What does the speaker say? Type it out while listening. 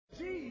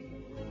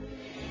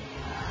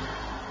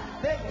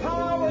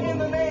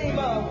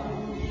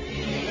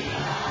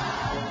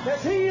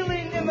There's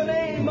healing in the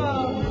name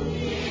of.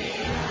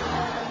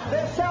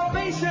 There's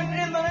salvation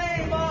in the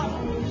name of.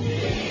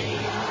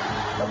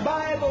 The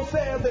Bible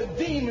says that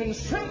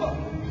demons tremble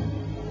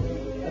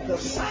at the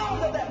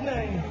sound of that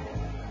name.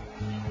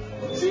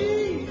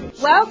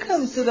 Jesus.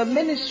 Welcome to the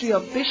ministry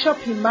of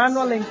Bishop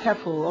Emmanuel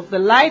Ntefo of the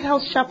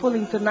Lighthouse Chapel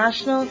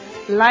International,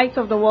 Light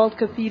of the World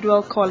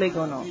Cathedral,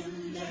 Kolegono.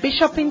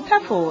 Bishop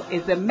Ntefo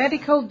is a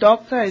medical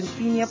doctor and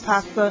senior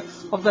pastor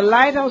of the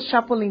Lighthouse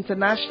Chapel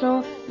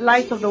International,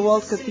 Light of the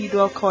World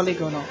Cathedral,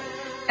 Kolegono.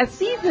 A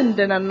seasoned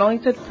and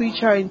anointed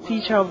preacher and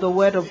teacher of the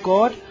Word of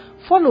God,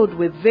 followed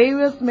with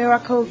various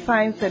miracles,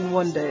 signs, and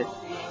wonders.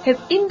 His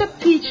in-depth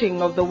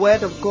teaching of the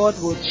Word of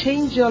God will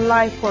change your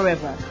life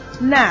forever.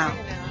 Now,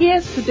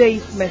 here's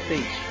today's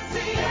message.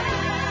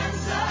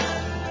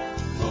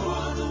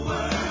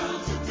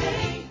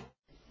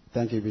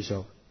 Thank you,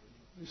 Bishop.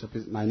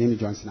 My name is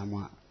Johnson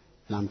Amwa,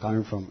 and I'm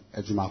coming from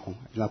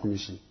Ejumako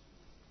Mission.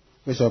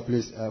 Bishop,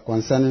 please,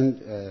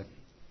 concerning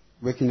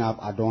waking up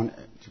at dawn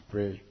to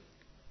pray,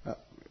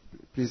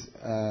 please,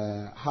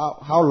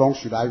 how long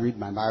should I read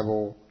my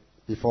Bible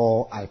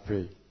before I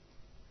pray?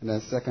 And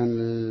then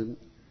secondly,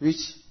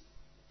 which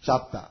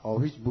chapter or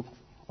which book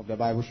of the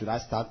Bible should I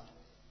start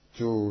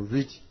to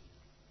read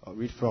or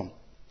read from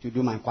to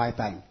do my quiet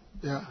time?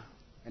 Yeah.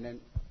 And then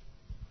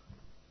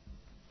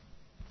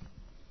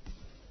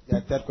the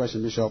third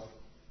question, Bishop,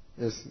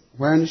 is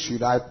when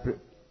should I pray?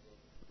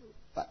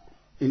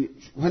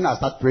 When I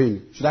start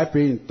praying, should I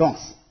pray in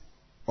tongues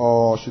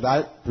or should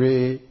I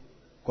pray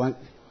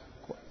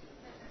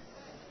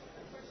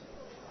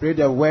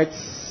the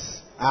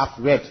words I've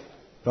read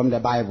from the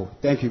Bible?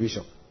 Thank you,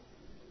 Bishop.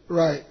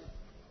 Right.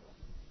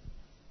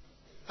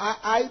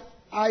 I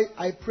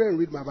pray and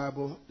read my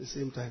Bible at the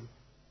same time.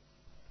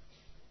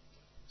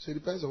 So it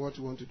depends on what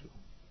you want to do.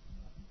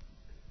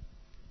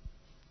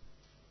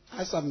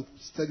 As I'm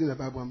studying the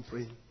Bible, I'm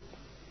praying.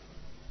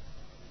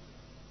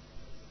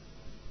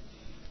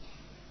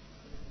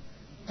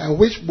 And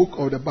which book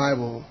of the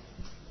Bible?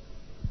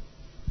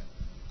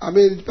 I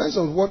mean, it depends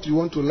on what you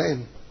want to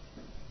learn.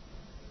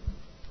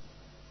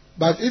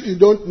 But if you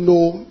don't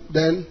know,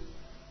 then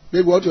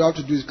maybe what you have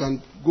to do is you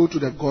can go to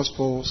the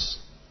Gospels.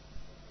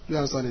 You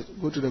understand it?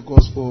 Go to the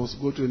Gospels,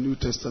 go to the New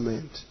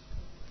Testament,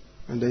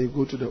 and then you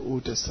go to the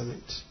Old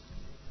Testament.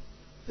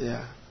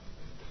 Yeah.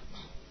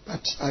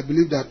 But I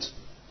believe that,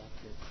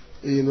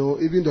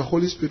 even the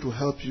Holy Spirit will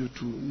help you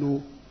to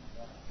know,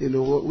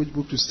 which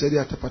book to study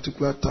at a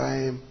particular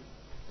time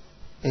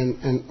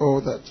and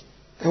all that.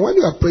 And when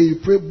you are praying, you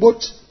pray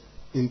both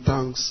in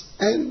tongues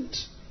and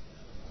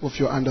with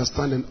your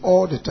understanding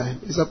all the time.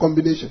 It's a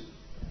combination.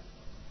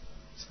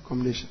 It's a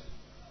combination.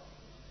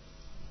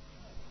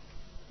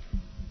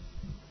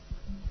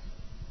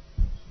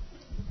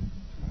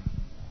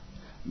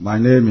 My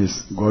name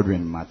is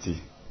Godwin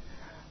Mati.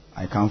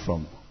 I come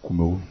from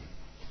Kumo,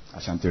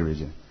 Ashanti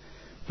region.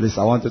 Please,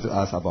 I wanted to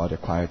ask about the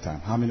quiet time.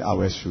 How many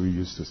hours should we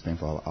use to spend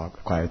for our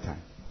quiet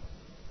time?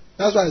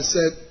 That's why I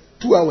said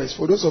 2 hours.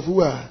 For those of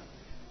who are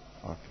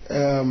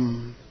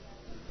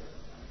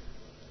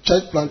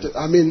church planted,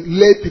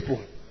 lay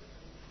people,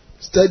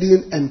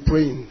 studying and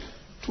praying.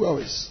 2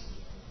 hours.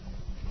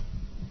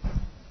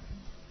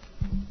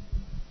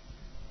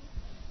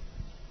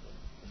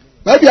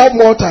 Maybe you have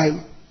more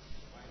time.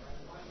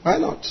 Why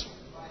not?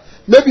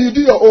 Maybe you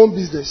do your own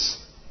business.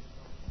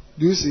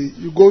 Do you see?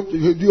 You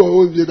do your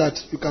own business that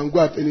you can go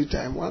at any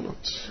time. Why not?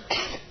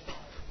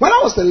 When I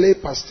was a lay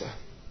pastor,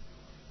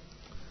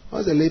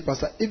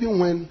 even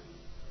when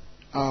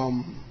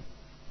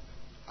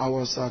I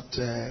was at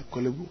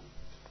Kolebu,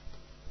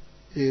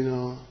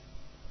 there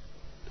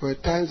were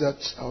times that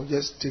I would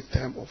just take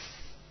time off.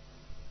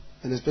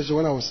 And especially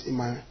when I was in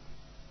my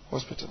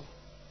hospital.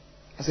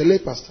 As a lay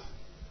pastor.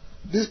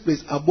 This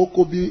place,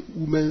 Abokobi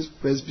Women's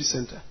Presby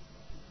Center.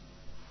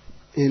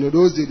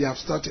 Those days they have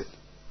started.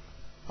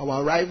 I will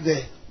arrive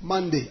there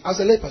Monday as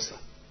a lay pastor.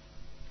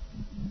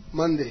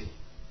 Monday.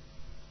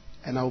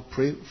 And I will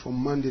pray from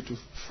Monday to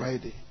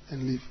Friday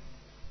and leave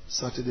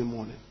Saturday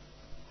morning.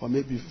 Or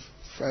maybe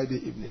Friday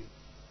evening.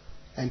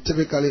 And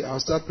typically I will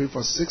start praying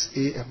from 6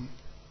 a.m.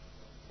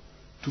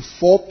 to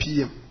 4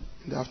 p.m.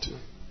 in the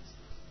afternoon.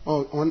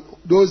 On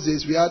those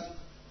days we had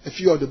a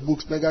few of the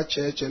books, Mega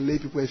Church and lay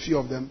people, a few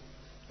of them.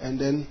 And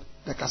then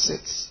the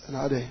cassettes. And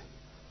I had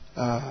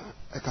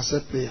a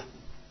cassette player.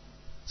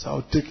 So I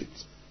would take it.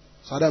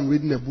 So either I'm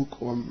reading a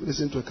book or I'm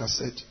listening to a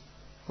cassette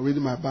or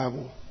reading my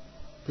Bible.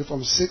 Pray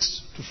from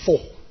 6 to 4.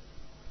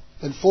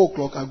 Then 4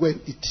 o'clock I go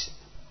and eat.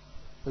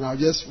 And I'll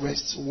just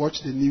rest,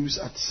 watch the news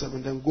at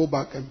 7. Then go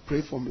back and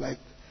pray from like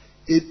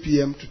 8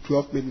 p.m. to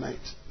 12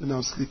 midnight. Then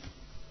I'll sleep.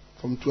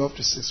 From 12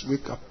 to 6,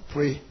 wake up,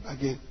 pray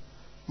again.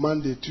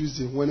 Monday,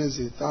 Tuesday,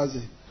 Wednesday,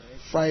 Thursday,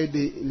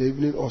 Friday in the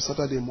evening or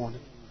Saturday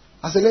morning.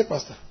 As a lay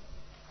pastor,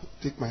 I'll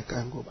take my car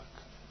and go back.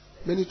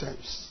 Many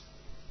times.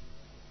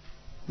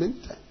 Many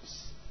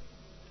times.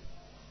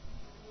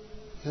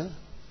 Yeah.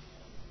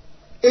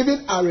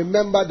 Even I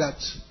remember that,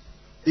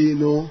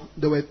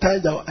 there were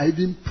times that I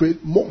even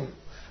prayed more.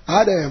 I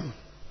had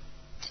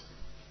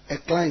a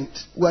client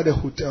who had a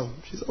hotel.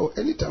 She said, oh,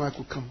 anytime I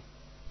could come.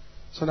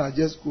 So I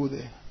just go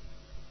there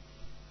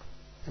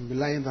and be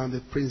lying down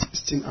the praying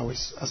 16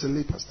 hours as a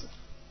lay pastor.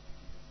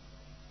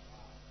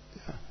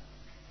 Yeah.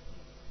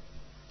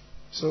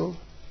 So,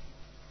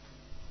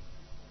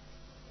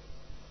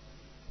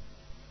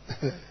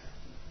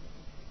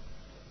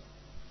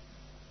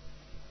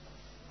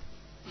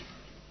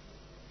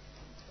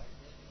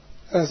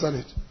 understand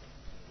it?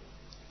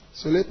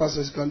 So lay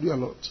pastors can do a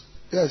lot.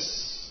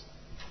 Yes.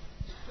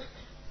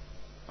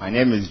 My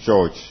name is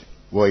George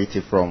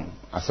Woiti from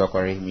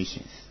Asakwari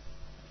Missions,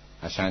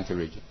 Ashanti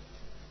region.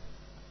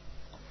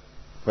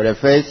 For the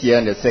first year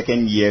and the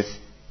second years,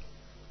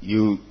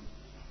 you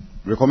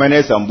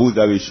recommended some books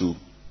that we should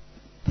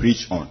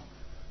preach on.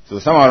 So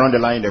somewhere along the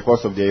line, in the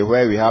course of the year,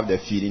 where we have the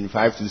feeding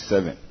 5 to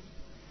 7,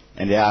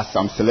 and there are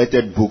some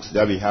selected books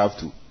that we have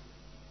to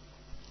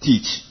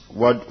teach.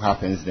 What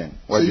happens then?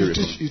 What so do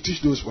you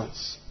teach those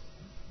ones.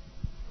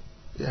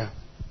 Yeah.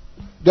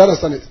 Do you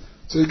understand it?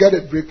 So you get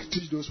a break,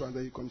 teach those ones,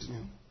 then you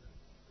continue.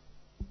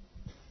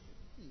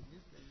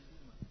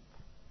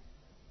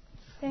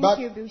 Thank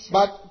you, Bishop.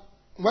 But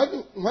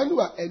when you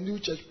are a new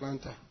church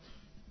planter,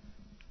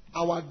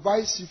 I would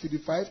advise you for the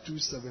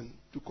 527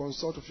 to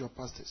consult with your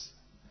pastors.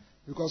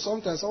 Because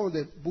sometimes some of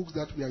the books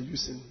that we are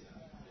using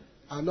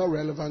are not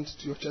relevant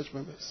to your church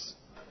members.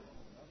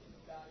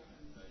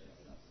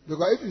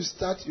 Because if you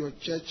start your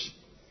church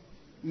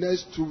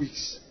next 2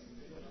 weeks,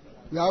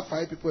 we have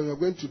 5 people and we are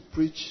going to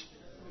preach,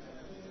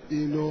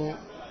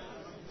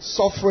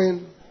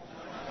 suffering,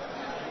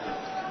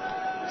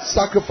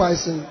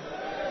 sacrificing,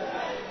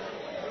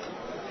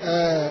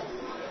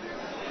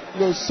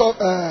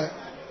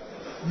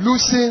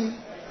 losing,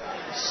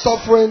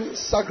 suffering,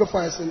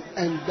 sacrificing,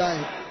 and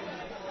dying.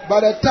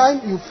 By the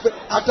time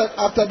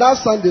after that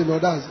Sunday, no,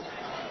 that's it.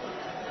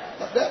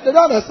 They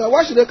don't understand.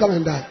 Why should they come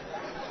and die?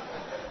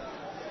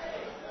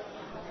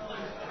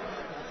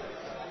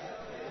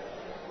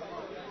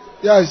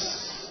 Yes.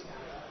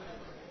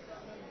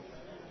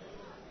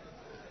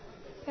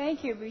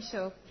 Thank you,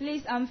 Bishop.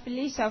 Please, I'm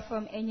Felicia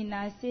from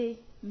Enyinase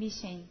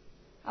Mission.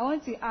 I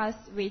want to ask,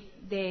 with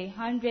the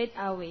 100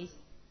 hours,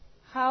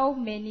 how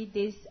many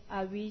days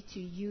are we to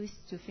use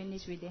to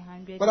finish with the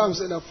 100 But hours? I'm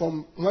saying that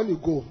from when you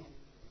go,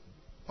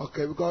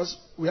 okay, because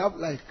we have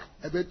like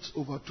a bit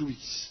over 2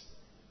 weeks.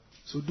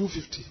 So do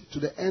 50 to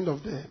the end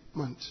of the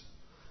month.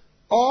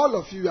 All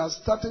of you are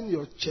starting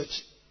your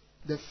church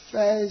the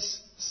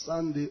first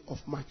Sunday of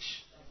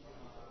March.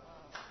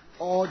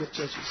 All the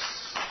churches.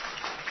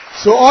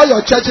 So all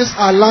your churches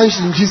are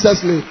launched in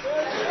Jesus' name.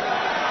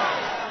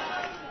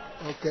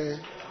 Okay.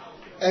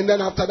 And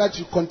then after that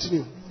you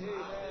continue.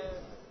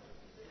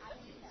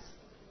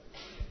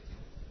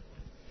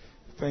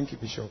 Thank you,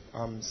 Bishop.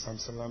 I'm Sam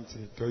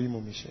Salamte,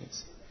 Doimo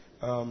Missions.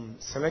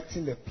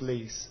 Selecting the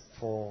place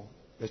for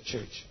the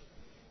church.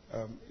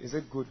 Is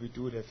it good we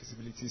do the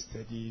feasibility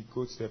study,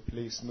 go to the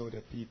place, know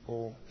the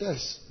people?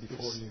 Yes.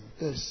 Before you.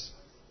 Yes.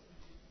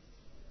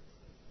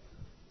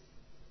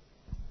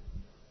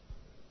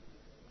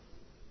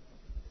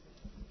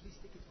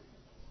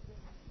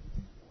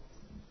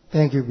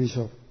 Thank you,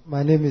 Bishop.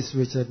 My name is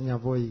Richard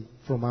Nyaboi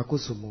from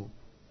Akusumu.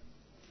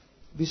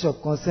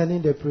 Bishop,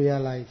 concerning the prayer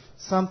life,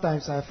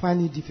 sometimes I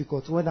find it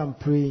difficult when I'm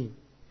praying.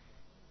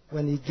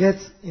 When it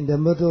gets in the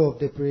middle of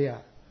the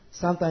prayer,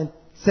 sometimes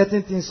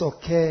certain things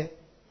occur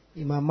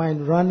in my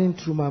mind, running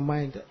through my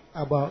mind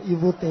about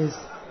evil things,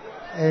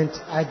 and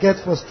I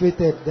get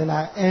frustrated, then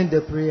I end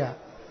the prayer.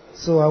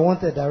 So I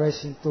want a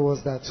direction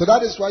towards that. So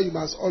that is why you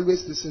must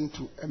always listen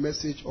to a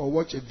message or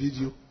watch a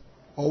video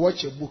or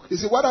watch a book. You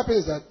see, what happens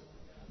is that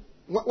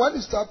when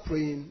you start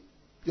praying,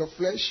 your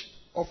flesh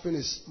often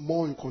is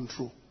more in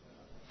control.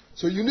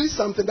 So you need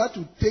something that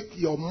will take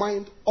your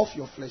mind off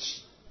your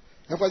flesh.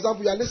 And for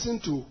example, you are listening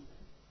to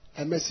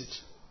a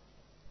message.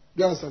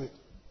 Do you understand it?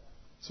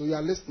 So you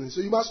are listening.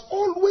 So you must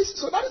always,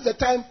 so that is the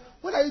time,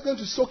 when are you going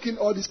to soak in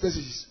all these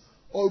messages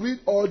or read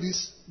all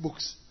these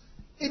books?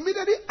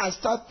 Immediately I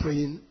start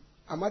praying,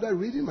 I'm either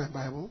reading my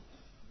Bible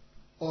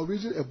or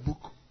reading a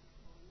book,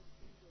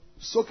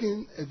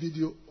 soaking a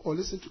video or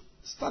listening to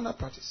standard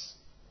practice.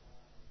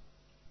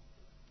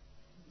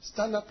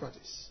 Standard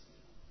practice.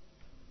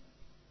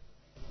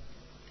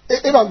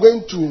 If I'm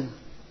going to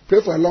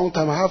pray for a long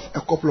time, I have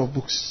a couple of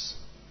books.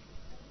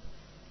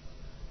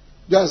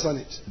 Do you understand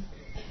it?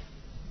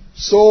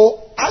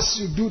 So, as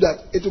you do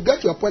that, it will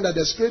get to a point that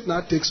the Spirit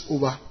now takes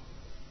over.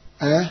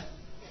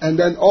 And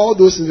then all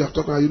those things you are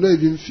talking about, you don't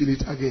even feel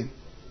it again.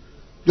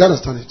 Do you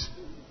understand it?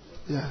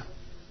 Yeah.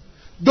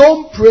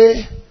 Don't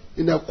pray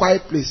in a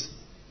quiet place.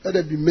 Let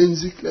there be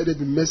music, let there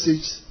be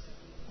message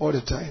all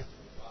the time.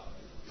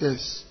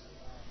 Yes.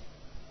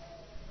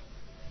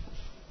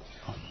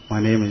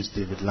 My name is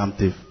David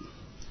Lamtev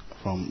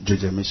from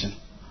JJ Mission.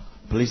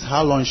 Please,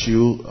 how long should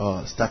you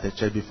start a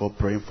church before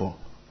praying for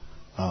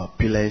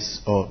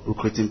pillars or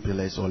recruiting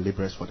pillars or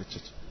laborers for the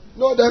church?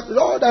 No,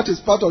 that is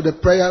part of the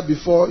prayer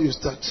before you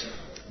start.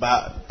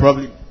 But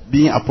probably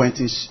being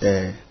appointing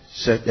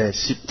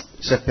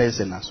shepherds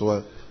and as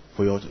well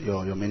for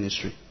your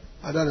ministry.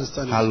 I don't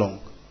understand. How long?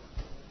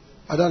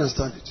 I don't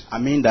understand it. I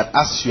mean that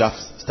as you have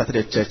started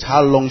a church,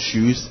 how long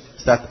should you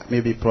start?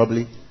 Maybe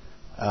probably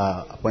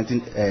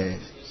appointing.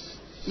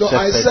 No,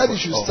 I said you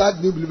should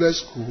start New Believer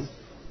School,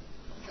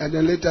 and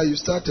then later you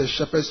start a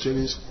Shepherd's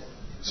Training School.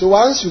 So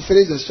once you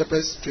finish the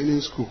Shepherd's Training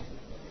School,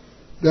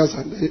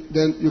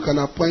 then you can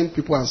appoint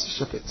people as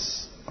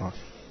shepherds. Okay.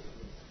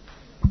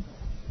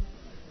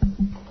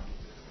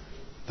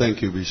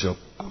 Thank you, Bishop.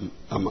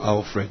 I'm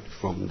Alfred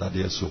from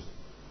Dadiesu.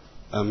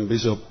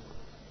 Bishop,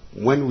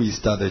 when we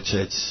start a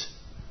church,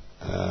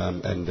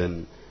 and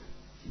then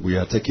we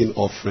are taking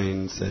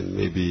offerings and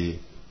maybe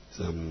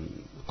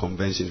some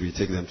conventions, we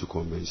take them to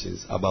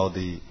conventions, about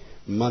the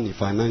money,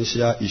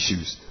 financial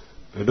issues.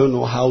 I don't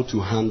know how to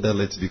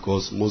handle it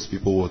because most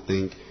people will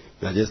think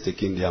we are just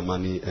taking their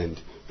money and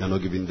we are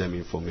not giving them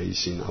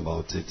information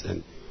about it.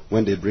 And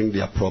when they bring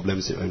their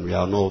problems and we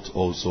are not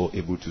also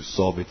able to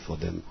solve it for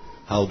them,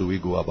 how do we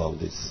go about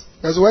this?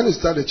 Because when you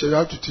start a church, you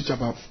have to teach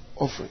about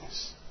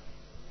offerings.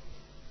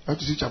 You have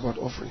to teach about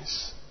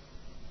offerings.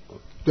 Okay.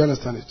 Do you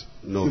understand it?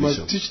 No, you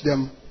Bishop. must teach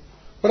them.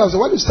 But I said,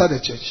 when you start a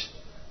church,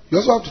 you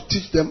also have to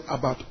teach them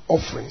about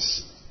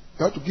offerings.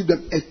 You have to give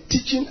them a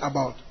teaching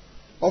about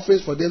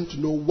offerings for them to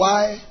know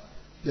why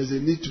there's a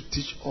need to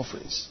teach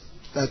offerings,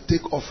 that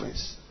take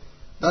offerings.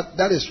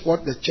 That is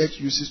what the church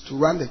uses to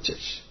run the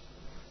church.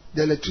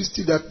 The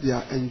electricity that they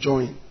are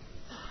enjoying.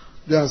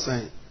 Do you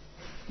understand?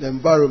 The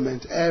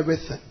environment,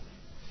 everything.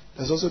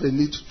 There's also the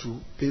need to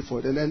pay for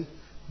it. And then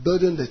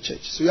building the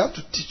church. So you have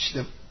to teach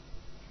them.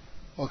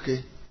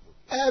 Okay?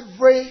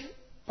 Every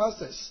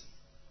pastors.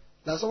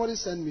 Now somebody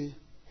sent me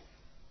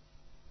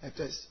a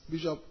text.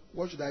 Bishop,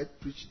 what should I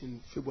preach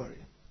in February?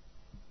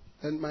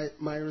 And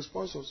my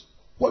response was,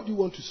 what do you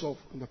want to solve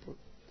in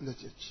the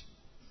church?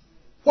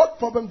 What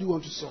problem do you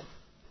want to solve?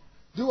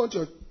 Do you want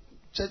your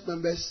church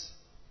members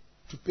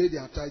to pay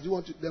their tithe? Do you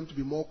want them to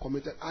be more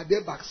committed? Are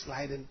they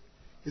backsliding?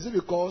 Is it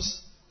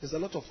because there's a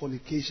lot of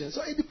fornication?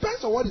 So it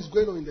depends on what is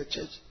going on in the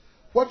church.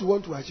 What you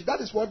want to achieve. That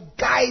is what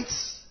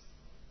guides.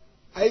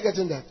 Are you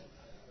getting that?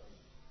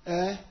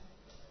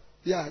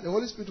 Yeah, the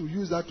Holy Spirit will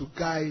use that to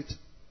guide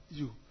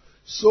you.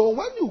 So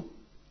when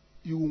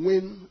you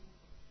win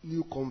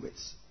new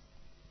converts,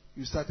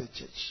 you start a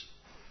church.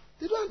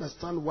 They don't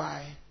understand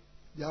why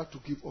they have to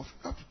give off.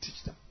 You have to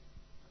teach them.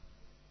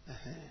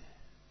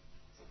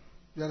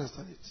 You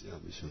understand it? Yeah,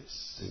 Bishop.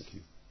 Yes. Thank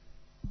you.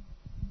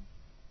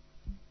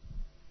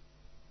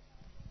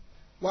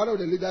 One of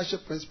the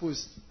leadership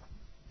principles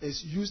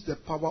is use the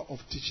power of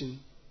teaching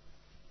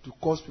to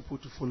cause people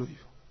to follow you.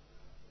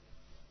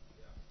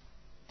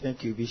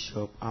 Thank you,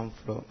 Bishop. I'm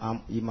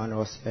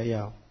Emmanuel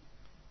Seya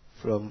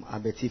from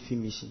Abetifi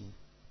Mission.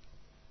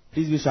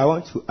 Please, Bishop, I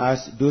want to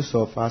ask those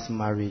of us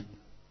married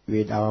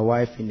with our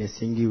wife in a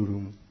single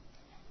room.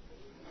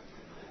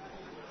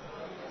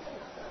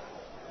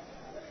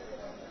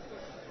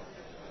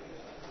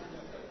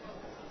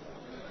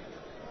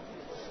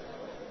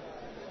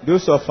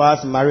 Those of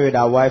us married with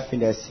our wife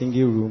in a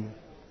single room,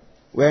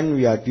 when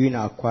we are doing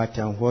our quiet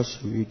time, what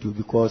should we do?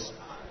 Because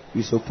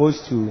we're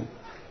supposed to,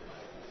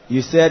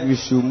 you said we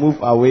should move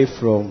away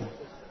from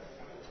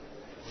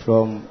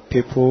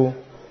people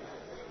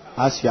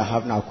as we are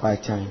having our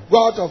quiet time.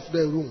 Go out of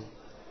the room.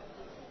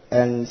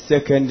 And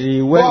secondly,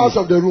 go out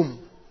of the room.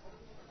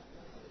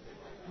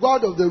 Go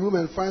out of the room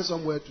and find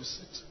somewhere to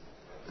sit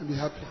and be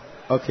happy.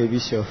 Okay,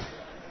 Bishop.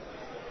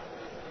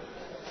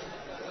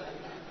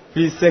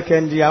 Please,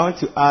 secondly, I want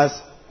to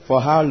ask for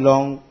how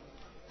long.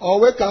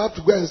 Or wake up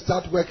to go and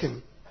start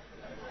working.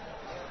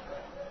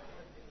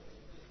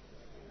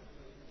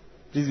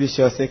 Please,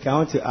 Bishop, second, I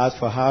want to ask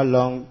for how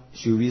long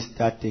should we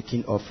start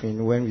taking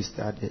offering when we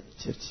start the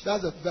church?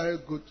 That's a very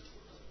good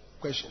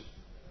question.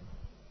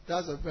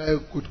 That's a very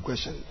good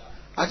question.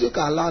 I think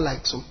I allow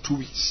like some 2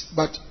 weeks,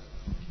 but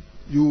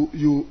you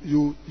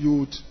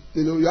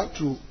have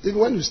to, even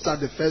when you start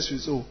the first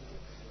week,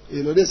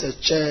 there's a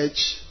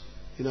church,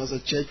 as a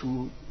church we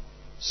will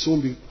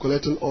soon be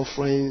collecting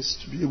offerings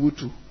to be able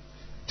to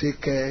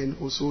take care, and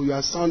also you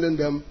are sounding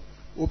them,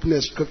 open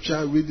a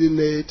scripture, reading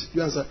it,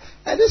 you answer.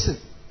 And listen,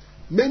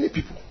 many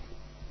people,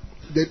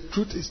 the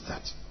truth is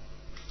that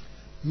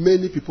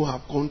many people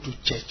have gone to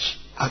church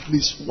at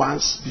least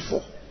once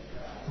before.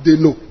 They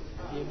know.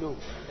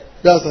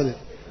 That's it.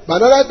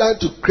 But another time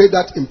to create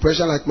that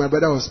impression, like my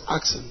brother was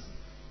asking,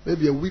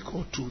 maybe a week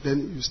or two,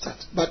 then you start.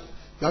 But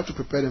you have to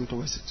prepare them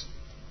towards it.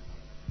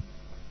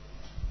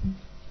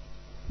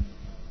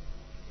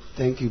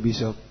 Thank you,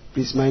 Bishop.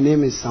 Please, my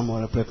name is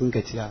Samuel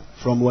Prekunketia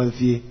from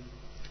Wanfie.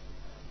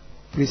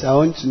 Please, I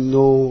want to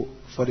know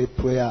for the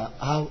prayer,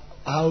 how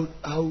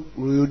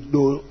will you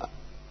know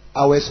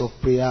hours of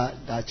prayer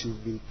that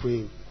you've been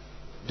praying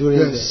during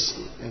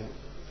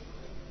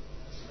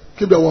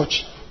Keep the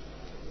watch.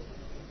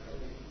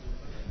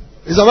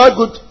 It's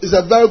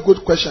a very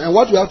good question. And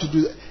what we have to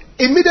do,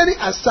 immediately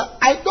answer.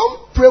 I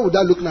don't pray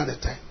without looking at the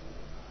time.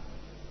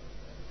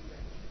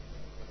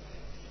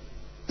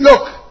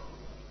 Look,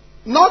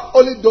 not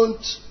only do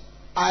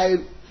I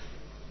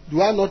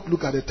not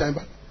look at the time,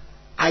 but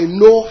I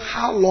know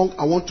how long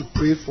I want to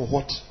pray for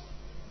what.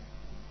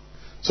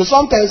 So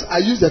sometimes I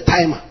use the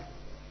timer.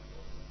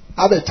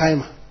 I have a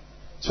timer.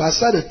 So I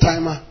set a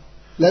timer.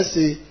 Let's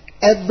say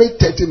every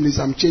 30 minutes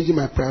I'm changing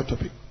my prayer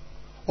topic.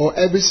 Or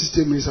every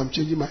 60 minutes I'm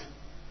changing my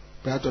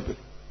prayer topic.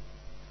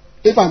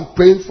 If I'm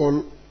praying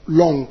for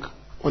long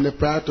on a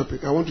prayer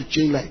topic, I want to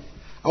change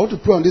I want to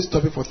pray on this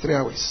topic for 3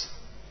 hours.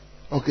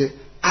 Okay.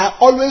 I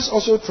always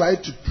also try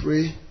to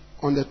pray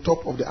on the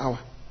top of the hour.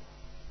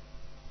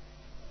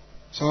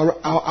 So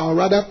I'll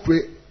rather pray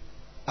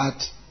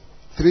at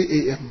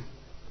 3 a.m.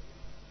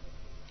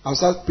 I'll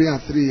start praying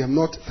at 3 a.m.,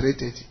 not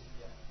 3:30.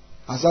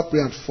 I'll start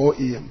praying at 4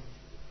 a.m.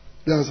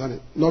 You understand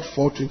it? Not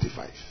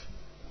 4:25.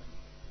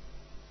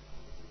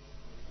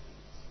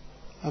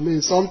 I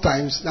mean,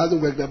 sometimes it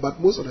doesn't work that, but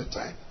most of the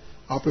time,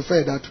 I'll prefer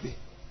it that way.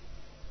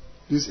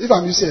 If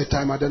I'm using a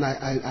timer, then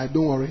I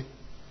don't worry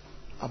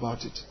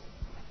about it.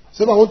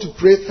 So if I want to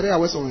pray 3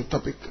 hours on a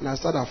topic and I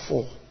start at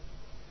 4,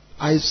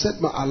 I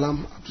set my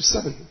alarm up to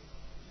 7.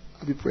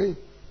 I'll be praying.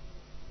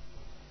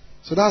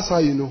 So that's how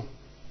you know.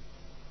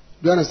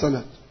 Do you understand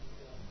that?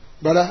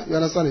 Brother, you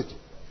understand it?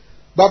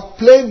 But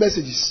plain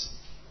messages.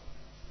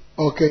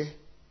 Okay.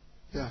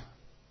 Yeah.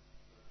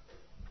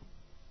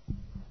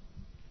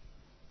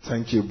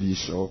 Thank you,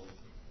 Bishop.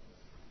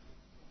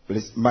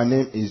 Please, my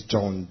name is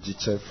John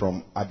Jiche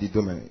from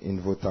Adidome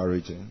in Volta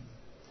region.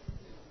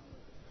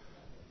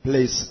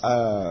 Please,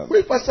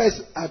 which pastor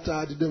is at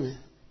Adidome?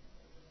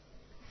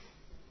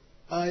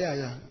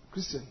 Yeah.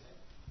 Christian.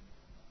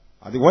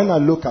 When I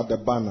look at the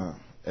banner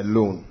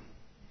alone,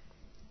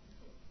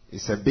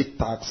 it's a big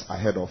task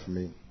ahead of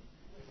me.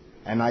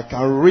 And I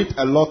can read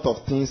a lot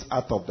of things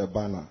out of the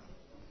banner.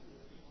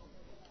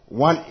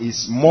 One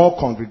is more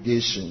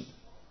congregation,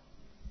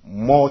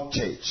 more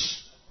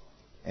church,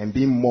 and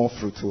being more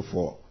fruitful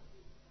for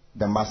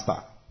the master.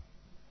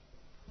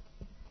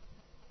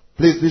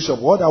 Please,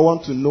 Bishop, what I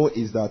want to know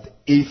is that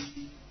if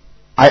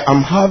I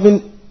am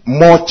having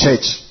more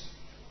church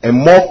and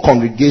more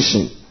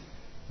congregation,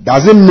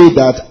 does it mean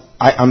that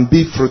I am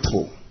being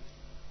fruitful?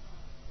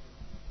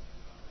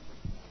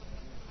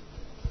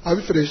 Have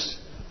you finished?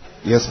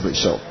 Yes,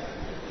 Bishop.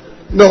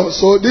 No,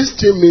 so this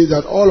thing means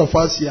that all of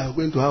us here are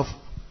going to have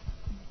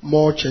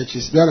more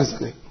churches. Do you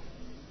understand it?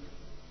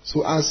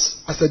 So as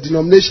a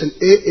denomination,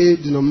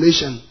 AA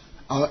denomination,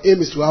 our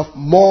aim is to have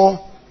more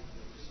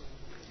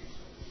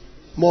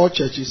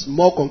churches,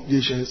 more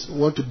congregations. We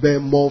want to bear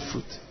more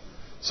fruit.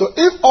 So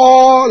if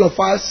all of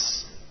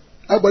us,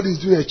 everybody is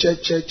doing a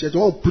church, we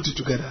want to put it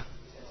together.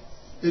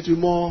 It will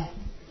be more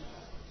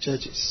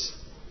churches.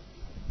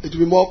 It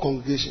will be more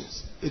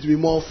congregations. It will be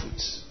more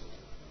fruit.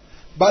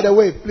 By the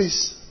way,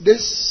 please,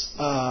 this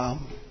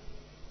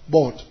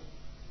board,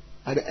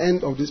 at the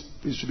end of this,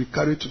 it should be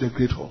carried to the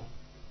Great Hall.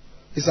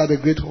 It's at the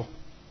Great Hall,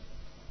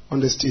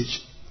 on the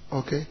stage.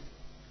 Okay?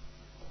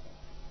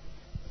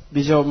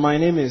 Bishop, my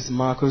name is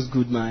Marcus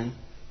Goodman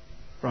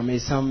from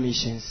Asam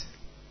Missions.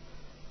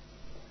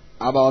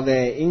 About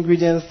the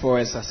ingredients for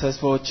a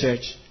successful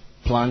church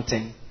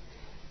planting.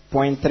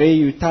 Point 3,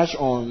 you touch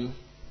on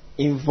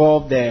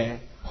involve the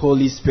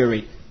Holy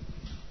Spirit.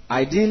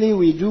 Ideally,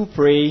 we do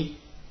pray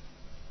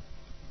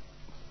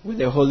with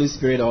the Holy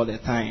Spirit all the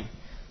time.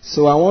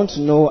 So I want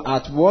to know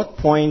at what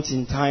point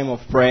in time of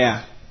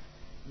prayer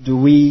do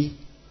we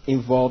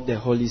involve the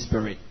Holy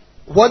Spirit?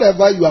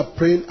 Whatever you are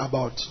praying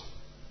about,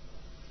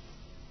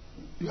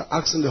 you are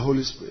asking the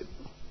Holy Spirit,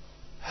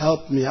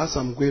 help me as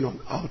I'm going on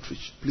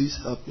outreach. Please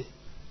help me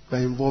by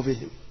involving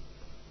Him.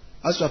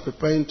 As you are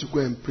preparing to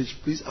go and preach,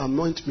 please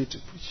anoint me to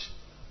preach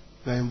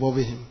by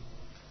involving Him.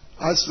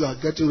 As you are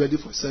getting ready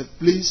for self,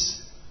 please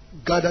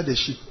gather the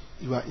sheep.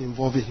 You are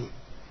involving Him.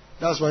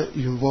 That's why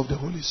you involve the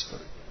Holy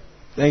Spirit.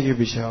 Thank you,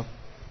 Bishop.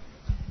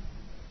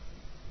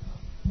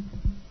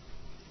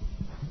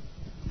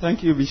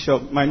 Thank you,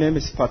 Bishop. My name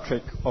is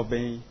Patrick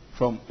Obey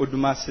from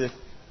Udumase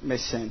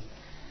Mission.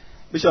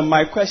 Bishop,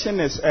 my question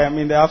is,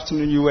 in the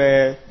afternoon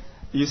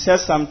you said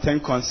something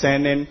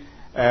concerning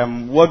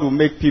what will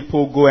make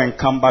people go and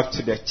come back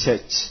to the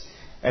church.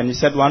 And you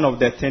said one of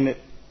the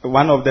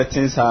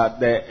things are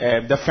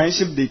the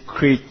friendship they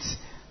create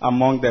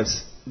among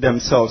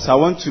themselves. I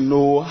want to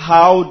know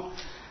how,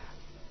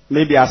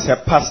 maybe as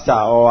a pastor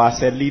or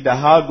as a leader,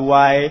 how do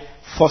I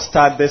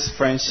foster this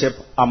friendship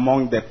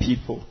among the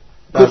people?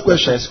 That's the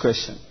first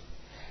question.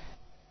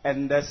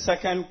 And the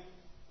second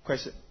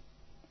question,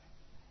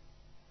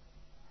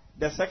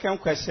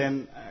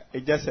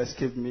 it just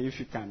escaped me. If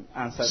you can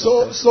answer.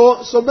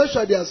 So make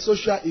sure there are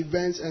social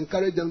events.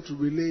 Encourage them to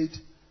relate,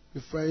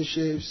 with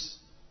friendships,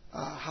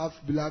 have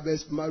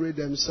beloveds, marry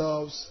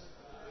themselves.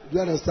 Do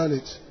you understand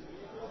it?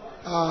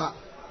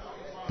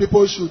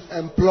 People should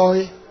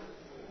employ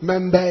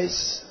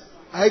members.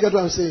 I get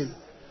what I'm saying.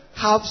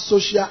 Have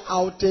social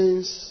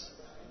outings.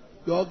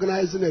 You're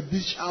organizing a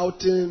beach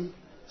outing,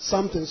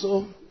 something.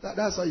 So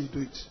that's how you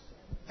do it.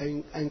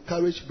 And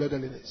encourage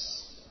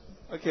brotherliness.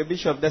 Okay,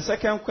 Bishop. The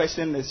second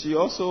question is, you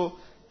also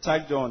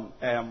touched on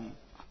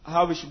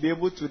how we should be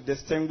able to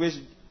distinguish,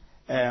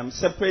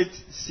 separate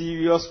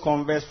serious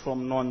converts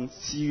from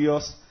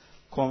non-serious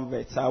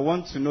converts. I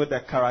want to know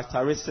the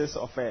characteristics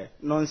of a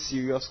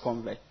non-serious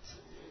convert.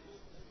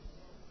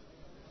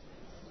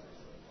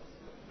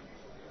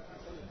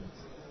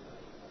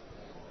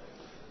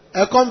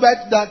 A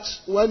convert that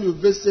when you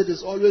visit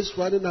is always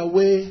running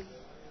away.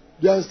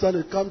 Do you understand?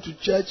 You come to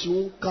church, you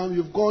won't come.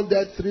 You've gone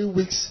there 3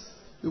 weeks.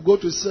 You go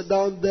to sit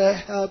down there,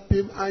 help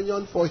him,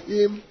 iron for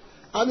him.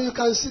 I mean, you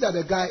can see that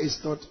the guy is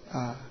not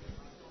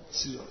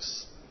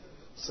serious.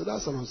 So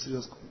that's an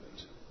unserious convert.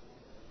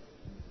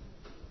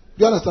 Do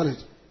you understand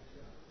it?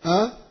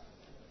 Huh?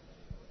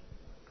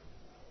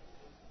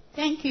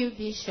 Thank you,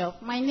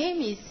 Bishop. My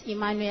name is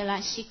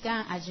Emanuela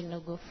Shika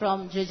Ajunogo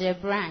from Georgia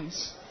Branch.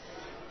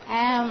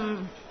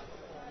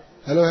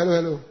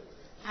 Hello.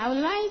 I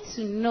would like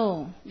to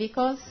know,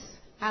 because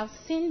I've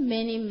seen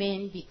many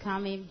men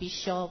becoming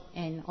bishop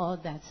and all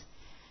that,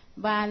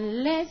 but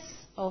less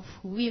of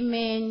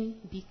women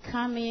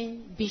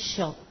becoming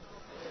bishop.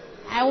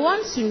 I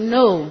want to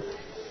know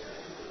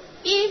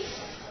if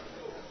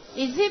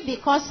is it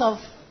because of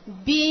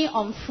being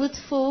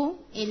unfruitful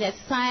in the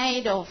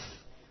side of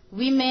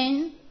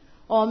women,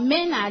 or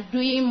men are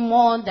doing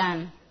more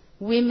than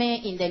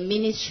women in the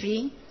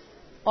ministry,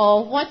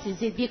 or what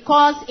is it?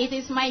 Because it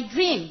is my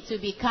dream to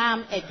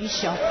become a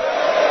bishop.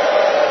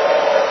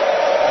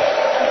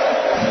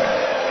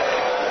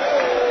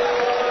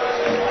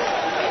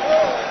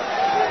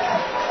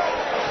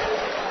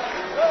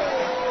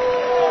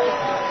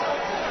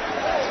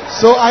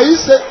 So are you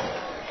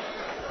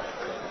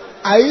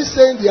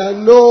saying there are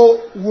no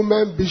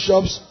women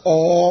bishops,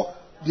 or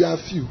there are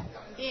few?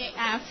 There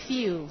are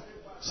few.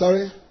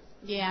 Sorry?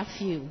 There are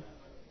few.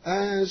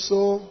 And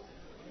so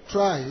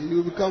try,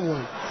 you become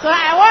one. So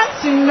I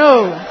want to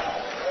know.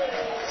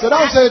 So that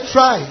would say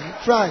try.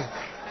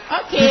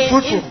 Okay,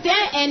 is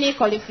there any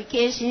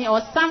qualification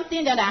or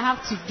something that I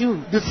have to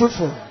do? Be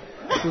fruitful.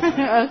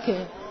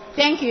 Okay.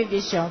 Thank you,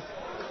 Bishop.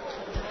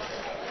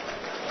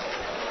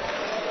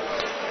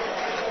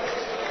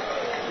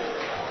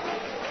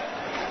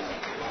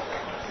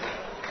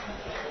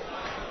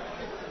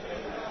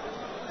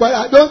 But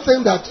I don't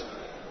think that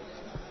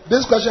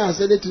this question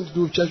has anything to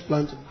do with church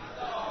planting.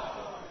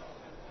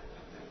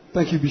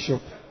 Thank you,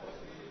 Bishop.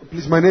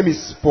 Please, my name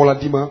is Paul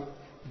Adima,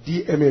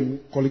 DMN,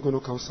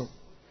 Polygonal Council.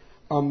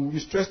 You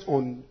stressed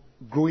on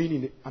growing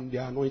in the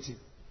anointing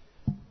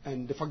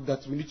and the fact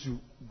that we need to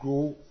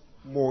grow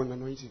more in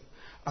anointing.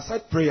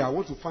 Aside prayer, I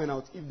want to find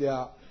out if there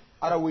are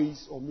other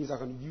ways or means I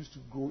can use to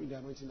grow in the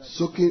anointing.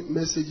 Soaking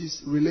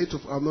messages, relate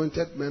of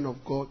anointed men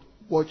of God,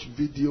 watch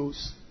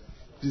videos,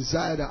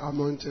 desire the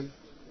anointing.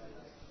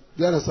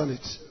 Do you understand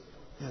it?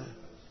 Yeah.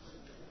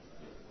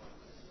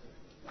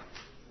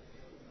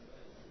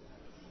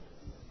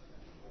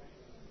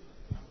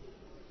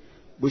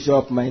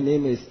 Bishop, my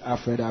name is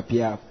Alfred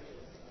Apia,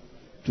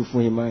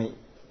 Tufuhimai,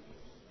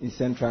 in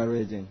Central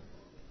Region.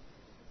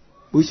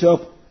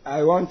 Bishop,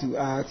 I want to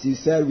ask, you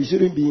said we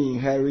shouldn't be in a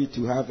hurry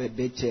to have a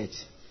big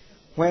church.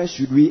 When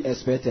should we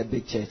expect a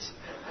big church?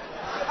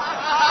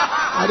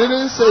 I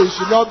didn't say you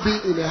should not be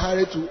in a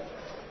hurry to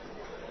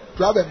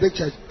have a big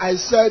church. I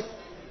said,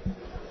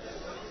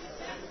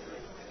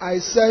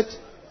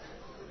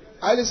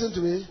 listen to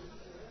me.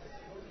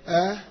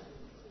 The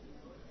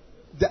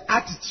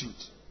attitude.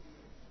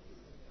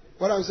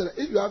 What I'm saying,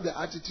 if you have the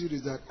attitude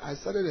is that I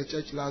started a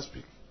church last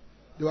week.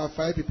 There were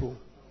 5 people.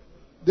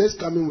 This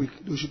coming week,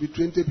 there should be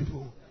 20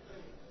 people.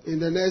 In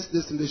the next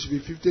distance, there should be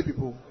 50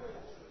 people.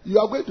 You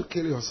are going to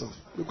kill yourself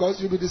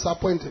because you'll be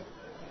disappointed.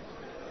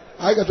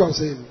 I get what I'm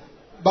saying.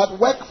 But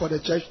work for the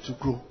church to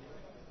grow.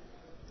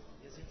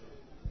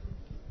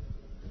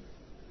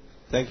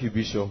 Thank you,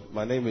 Bishop.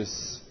 My name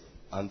is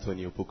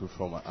Anthony Opoku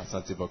from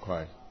Asante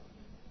Bakwai.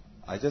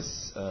 I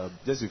just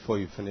before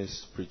you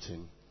finished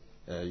preaching,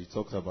 you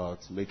talked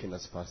about making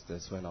us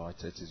pastors when our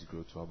churches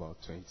grow to about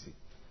 20.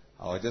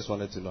 I just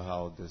wanted to know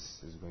how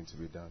this is going to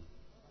be done.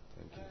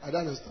 Thank you. I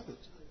don't understand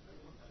it.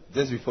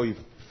 Just before you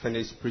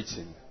finished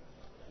preaching,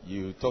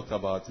 you talked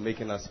about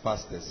making us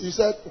pastors. You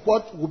said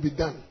what will be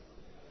done?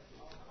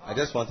 I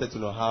just wanted to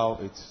know how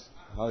it's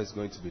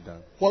going to be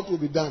done. What will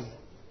be done?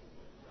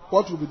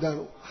 What will be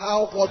done?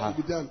 What will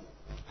be done?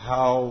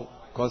 How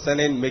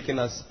concerning making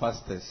us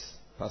pastors.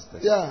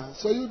 Yeah,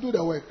 so you do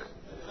the work.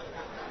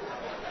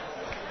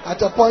 At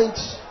a point,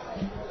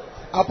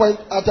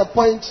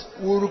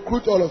 we'll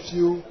recruit all of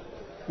you.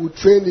 We'll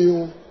train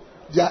you.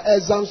 There are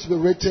exams to be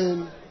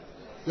written.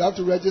 You have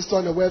to register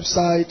on the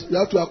website. You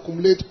have to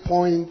accumulate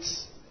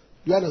points.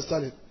 You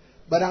understand it?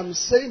 But I'm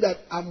saying that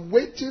I'm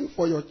waiting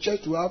for your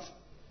church to have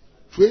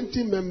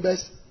 20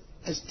 members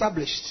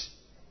established.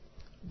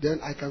 Then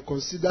I can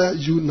consider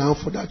you now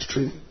for that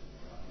training.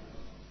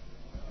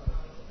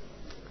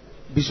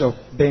 Bishop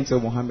Bento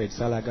Mohammed,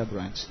 Salaga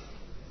branch.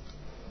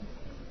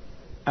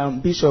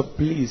 Bishop,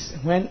 please,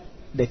 when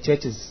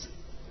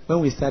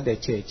we start the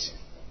church,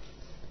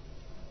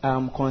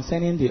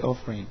 concerning the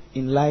offering,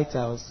 in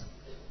Lighthouse,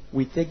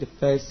 we take the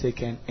first,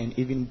 second, and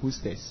even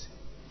boosters.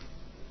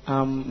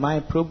 My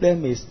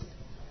problem is,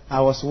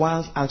 I was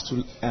once asked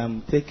to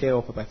take care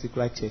of a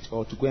particular church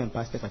or to go and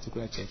pastor a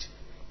particular church,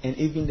 and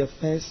even the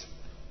first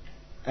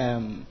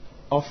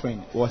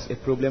offering was a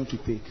problem to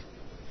take.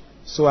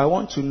 So I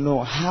want to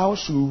know, how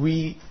should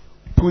we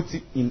put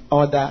it in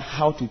order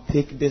how to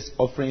take these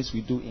offerings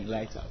we do in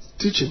Lighthouse?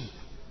 Teaching.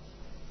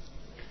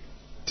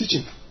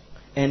 Teaching.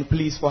 And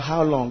please, for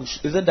how long?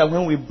 Is it that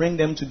when we bring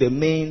them to the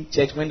main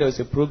church, when there is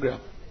a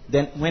program,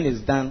 then when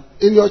it's done?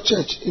 In your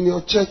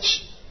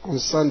church on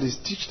Sundays,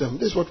 teach them.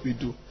 This is what we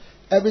do.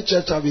 Every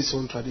church has its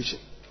own tradition.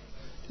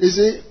 You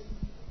see,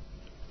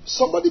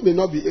 somebody may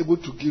not be able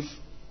to give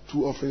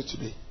 2 offerings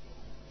today.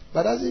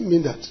 But that doesn't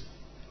mean that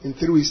in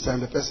 3 weeks'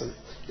 time, if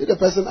the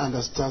person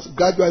understands,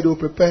 gradually they will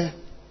prepare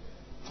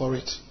for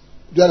it.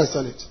 Do you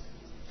understand it?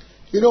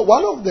 You know,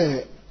 one of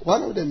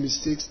the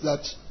mistakes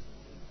that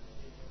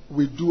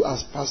we do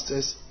as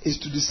pastors is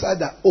to decide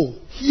that, oh,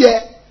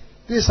 here,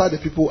 this is how the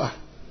people are.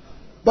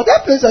 But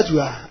that place that you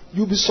are,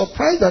 you'll be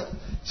surprised that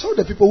some of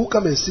the people who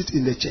come and sit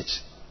in the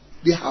church,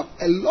 they have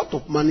a lot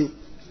of money.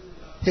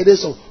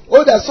 There's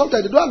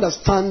sometimes they don't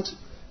understand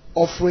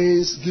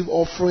offerings, give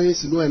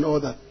offerings, and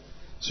all that.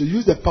 So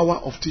use the power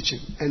of teaching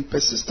and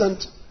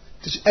persistent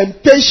teaching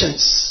and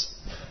patience.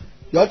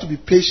 You have to be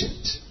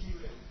patient.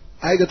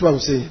 I get what I'm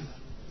saying.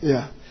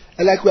 Yeah.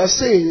 And like we are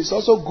saying, it's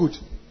also good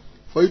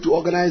for you to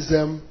organize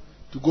them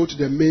to go to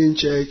the main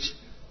church.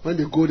 When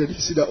they go there, they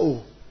see that,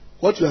 oh,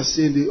 what you are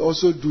saying, they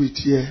also do it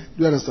here.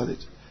 Do you understand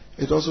it?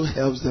 It also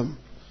helps them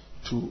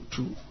to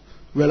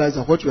realize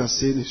that what you are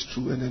saying is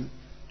true, and then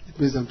it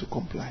makes them to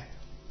comply.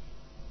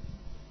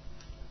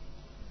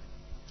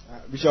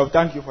 Bishop,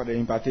 thank you for the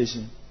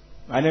impartation.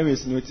 My name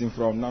is Newton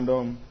from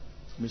Nandom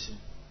Mission.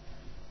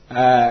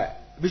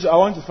 Bishop, I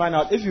want to find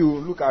out, if you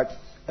look at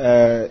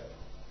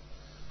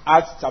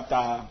Acts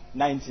chapter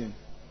 19,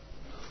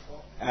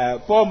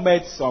 Paul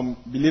met some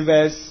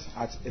believers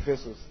at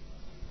Ephesus,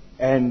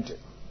 and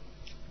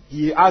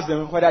he asked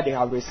them whether they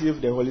have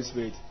received the Holy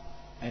Spirit,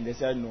 and they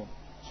said no.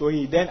 So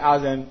he then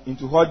asked them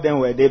into what then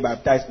were they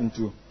baptized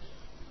into.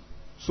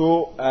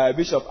 So,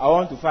 Bishop, I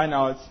want to find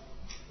out,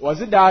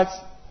 was it that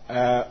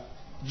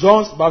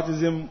John's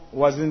baptism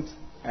wasn't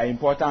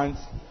important?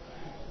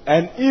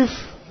 And if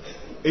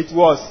it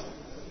was,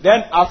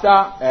 then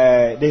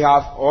after they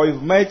have, or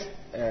you've met,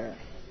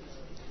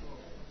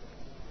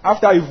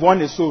 after you've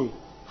won a soul,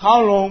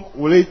 how long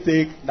will it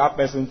take that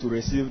person to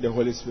receive the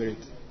Holy Spirit?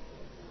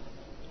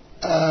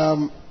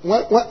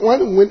 When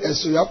you win a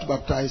soul, you have to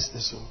baptize the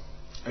soul.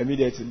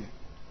 Immediately.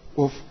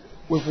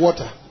 With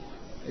water.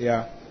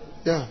 Yeah.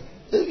 Yeah.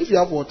 If you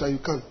have water, you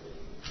can.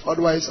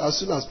 Otherwise, as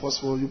soon as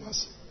possible, you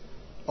must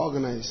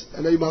organize.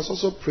 And then you must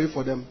also pray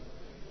for them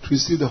to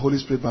receive the Holy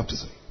Spirit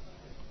baptism.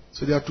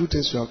 So there are 2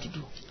 things you have to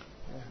do.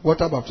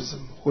 Water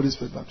baptism, Holy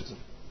Spirit baptism.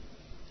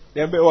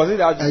 Then, was it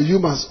that and you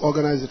must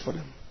organize it for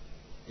them.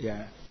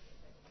 Yeah.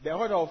 Then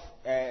what of,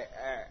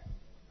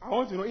 I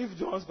want to know if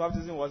John's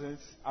baptism wasn't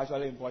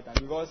actually important,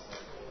 because...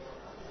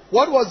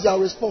 What was their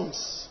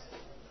response?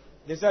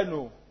 They said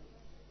no.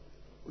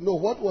 No,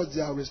 what was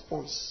their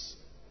response?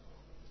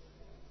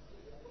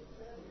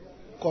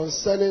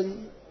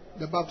 Concerning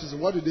the baptism,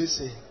 what did they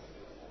say?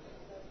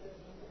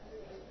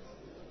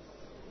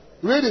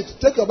 Read it.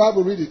 Take your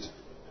Bible, read it.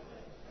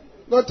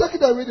 No, take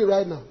it and read it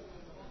right now.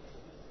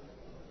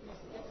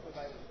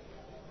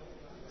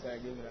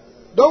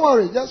 Don't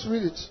worry, just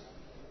read it.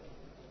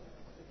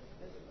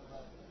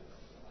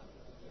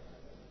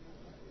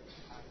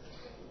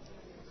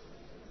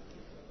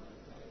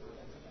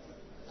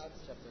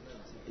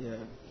 Yeah.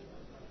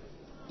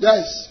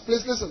 Yes,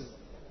 please listen.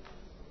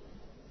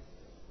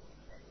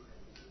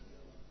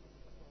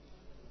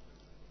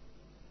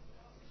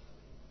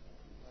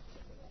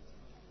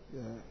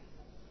 Yeah.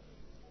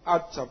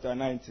 Acts chapter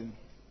 19.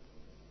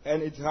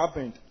 And it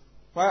happened,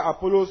 while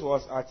Apollos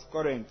was at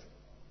Corinth,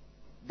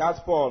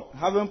 that Paul,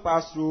 having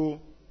passed through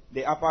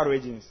the upper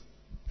regions,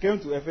 came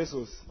to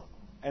Ephesus,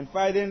 and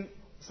finding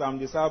some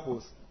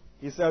disciples,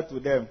 he said to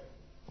them,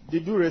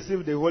 "Did you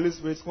receive the Holy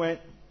Spirit when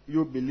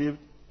you believed?"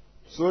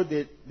 So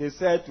they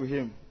said to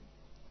him,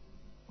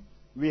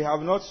 "We have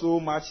not so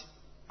much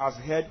as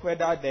heard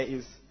whether there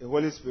is a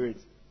Holy Spirit."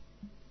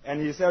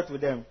 And he said to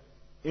them,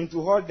 "Into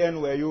what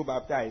then were you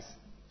baptized?"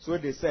 So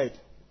they said,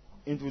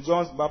 "Into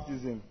John's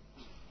baptism."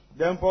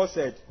 Then Paul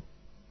said,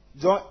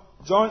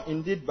 John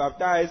indeed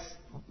baptized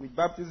with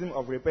baptism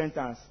of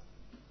repentance,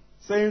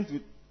 saying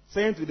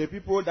to the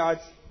people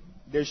that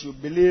they should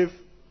believe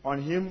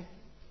on him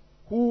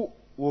who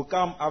will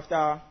come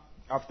after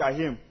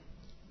him,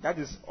 that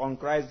is, on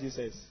Christ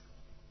Jesus.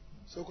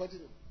 So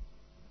continue.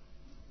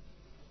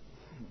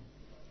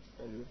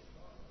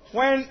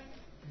 When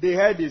they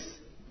heard this,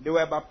 they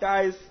were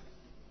baptized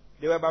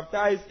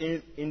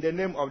in the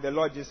name of the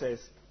Lord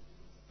Jesus.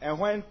 And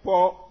when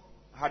Paul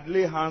had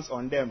laid hands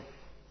on them,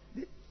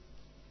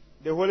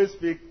 the Holy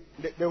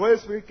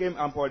Spirit came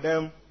upon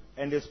them,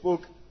 and they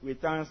spoke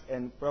with tongues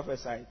and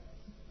prophesied.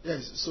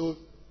 Yes, so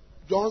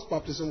John's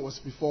baptism was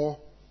before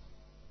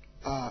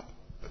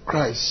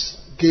Christ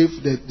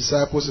gave the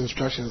disciples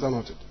instructions, is that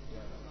not it?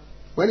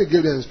 When he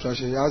gave the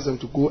instruction, he asked them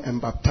to go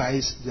and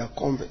baptize their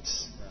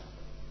converts.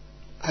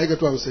 I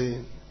get what I'm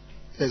saying?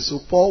 Yes, so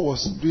Paul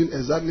was doing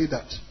exactly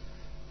that,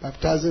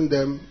 baptizing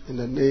them in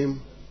the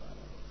name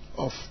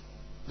of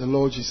the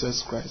Lord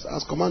Jesus Christ,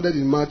 as commanded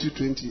in Matthew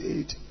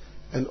 28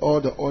 and all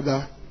the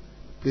other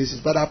places.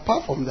 But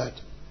apart from that,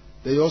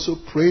 they also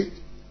prayed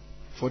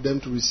for them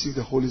to receive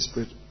the Holy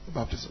Spirit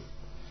baptism.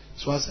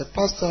 So as a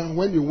pastor,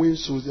 when you win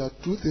souls, there are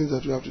two things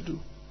that you have to do.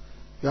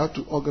 You have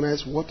to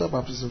organize water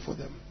baptism for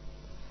them.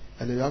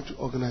 And then you have to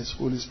organize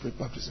Holy Spirit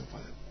baptism for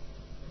them.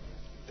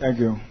 Thank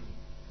you.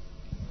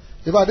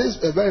 But this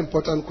is a very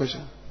important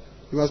question.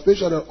 You must make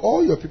sure that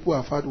all your people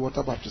have had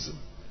water baptism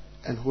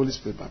and Holy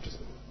Spirit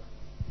baptism.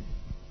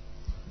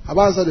 Have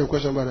I answered your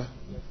question, brother?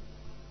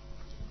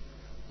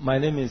 My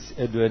name is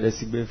Edward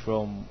Esigbe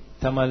from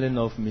Tamale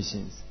North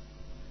Missions.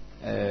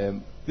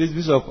 Please,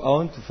 Bishop, I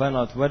want to find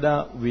out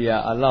whether we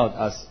are allowed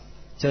as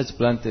church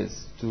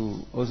planters to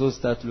also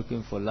start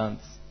looking for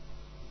lands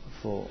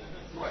for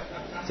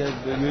church.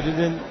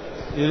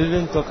 You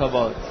didn't talk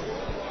about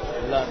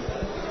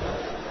land.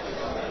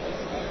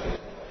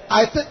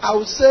 I think I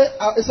would say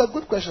it's a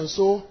good question.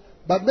 So,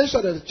 but make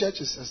sure that the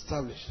church is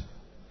established.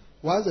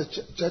 Once the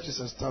church is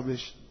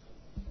established,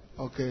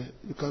 okay,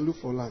 you can look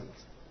for land.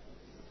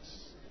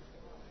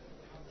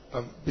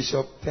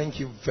 Bishop, thank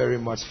you very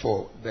much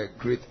for the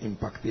great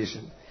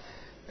impactation,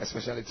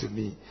 especially to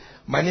me.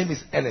 My name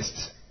is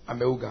Ernest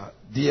Ameuga,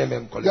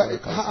 DMM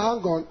Collegiate Council.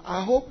 Hang on.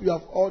 I hope you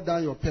have all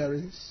done your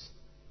pairings.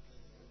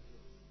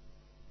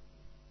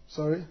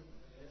 Sorry?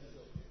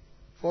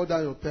 All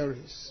done your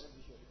pairings.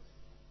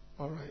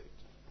 All right.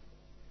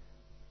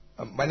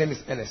 My name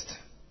is Ernest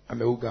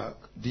Ameuga,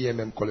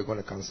 DMM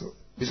Collegiate Council.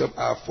 Bishop,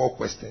 I have 4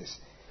 questions.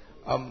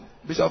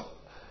 Bishop,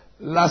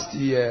 last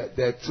year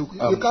there took...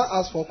 you can't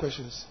ask 4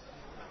 questions.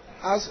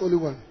 Ask only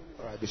one.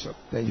 All right, Bishop.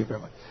 Thank you very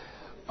much.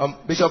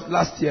 Bishop,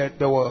 last year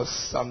there was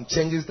some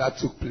changes that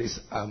took place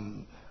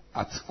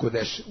at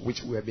Kodesh,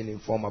 which we have been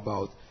informed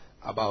about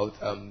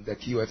the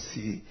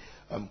QFC,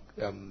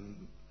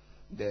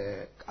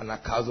 the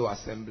Anakazo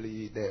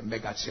Assembly, the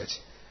mega church.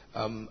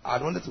 I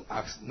wanted to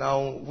ask,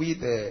 now we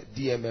the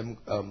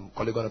DMM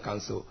Collegiate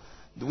Council,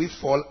 do we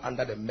fall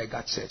under the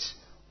mega church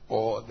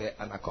or the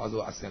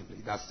Anakazo Assembly?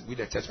 That's with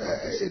the church.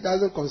 It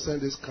doesn't concern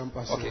this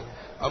campus. Okay.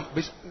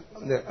 Bishop,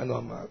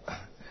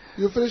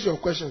 you finish your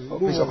question.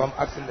 Bishop, I'm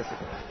asking the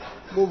second.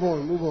 Move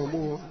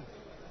on.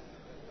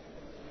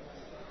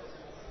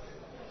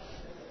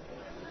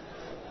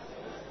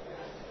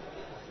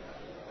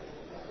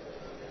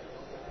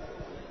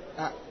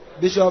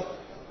 Bishop,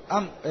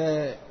 I'm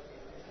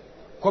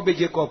Kobe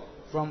Jacob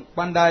from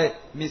Pandai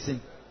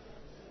Mission.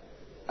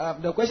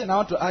 The question I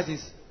want to ask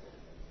is,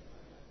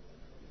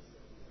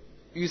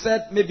 you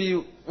said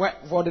maybe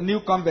for the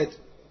new convert,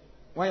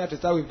 when you have to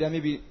start with them,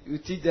 maybe you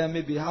teach them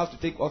maybe how to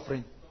take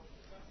offering.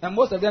 And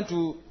most of them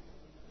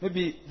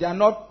maybe they are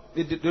not,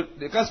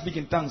 they can't speak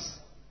in tongues.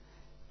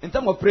 In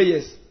terms of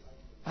prayers,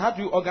 how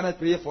do you organize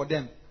prayer for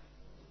them?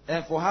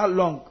 And for how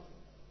long?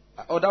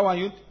 Or that one,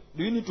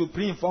 do you need to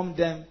pre-inform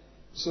them?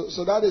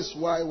 So that is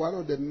why one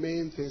of the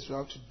main things we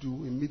have to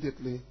do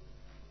immediately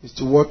is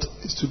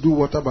to do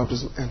water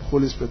baptism and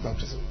Holy Spirit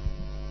baptism.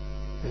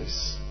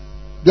 Yes.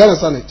 Do you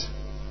understand it?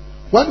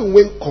 When you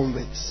win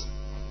converts,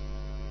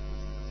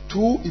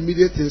 2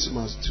 immediate things you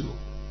must do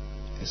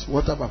is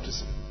water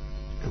baptism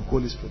and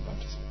Holy Spirit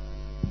baptism.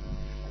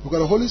 Because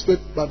the Holy Spirit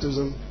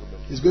baptism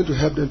is going to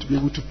help them to be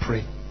able to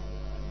pray.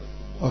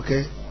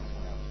 Okay?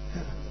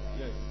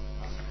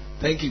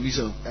 Thank you,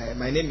 Bishop.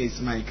 My name is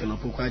Michael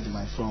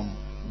Opokwadima from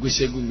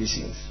Gushegu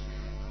Missions.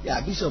 Yeah,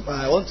 Bishop,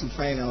 I want to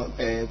find out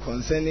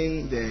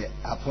concerning the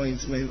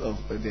appointment of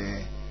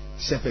the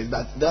shepherds,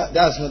 but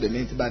that's not the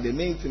main thing. But the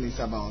main thing is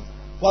about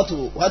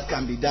what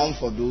can be done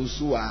for those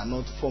who are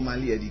not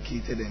formally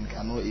educated and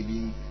cannot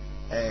even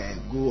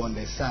go on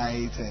the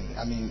site and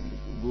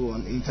go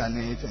on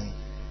internet and.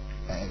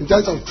 In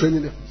terms of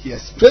training them,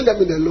 yes, train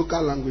them in the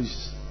local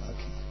languages.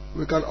 Okay.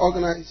 We can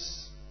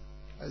organize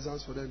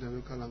exams for them in the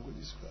local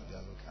languages.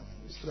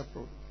 It's not a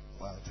problem.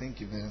 Wow, thank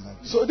you very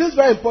much. So this is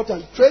very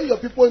important. Train your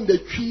people in the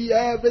tree,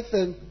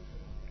 everything.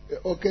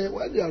 Okay,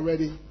 when they are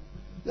ready,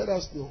 let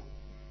us know.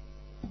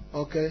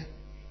 Okay?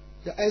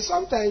 Yeah, and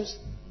sometimes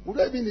we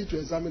don't even need to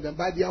examine them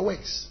by their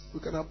works. We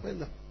can appoint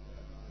them.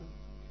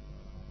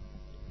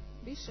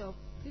 Bishop,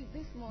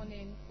 this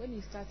morning when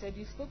you started,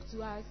 you spoke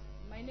to us.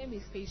 My name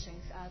is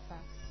Patience Arthur,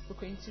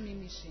 Okwentumi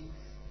Missions.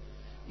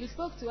 You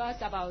spoke to us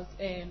about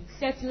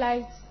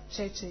satellite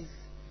churches.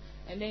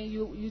 And then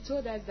you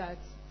told us that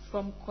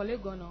from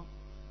Kolegono,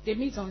 they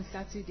meet on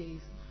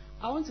Saturdays.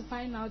 I want to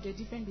find out the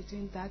difference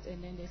between that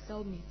and then the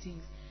cell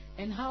meetings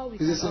and how we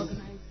can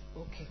organize.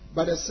 Okay.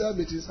 But the cell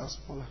meetings are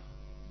smaller.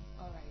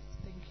 All right.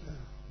 Thank you.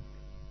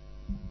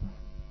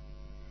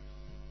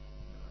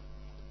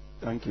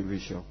 Thank you,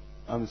 Bishop.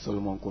 I'm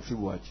Solomon Kofi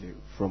Buachi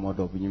from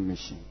Odobini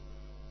Mission.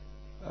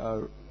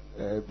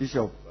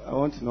 Bishop, I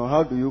want to know,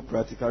 how do you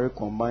practically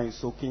combine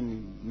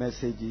soaking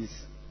messages,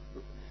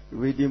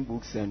 reading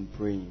books, and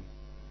praying?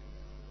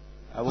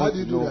 I want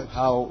to know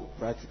how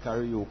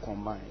practically you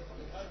combine.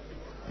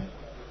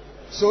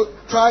 So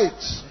try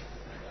it.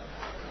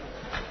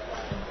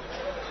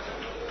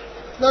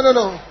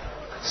 No.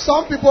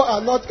 Some people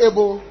are not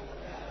able.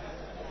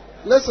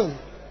 Listen.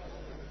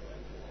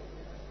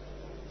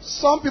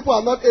 Some people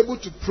are not able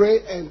to pray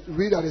and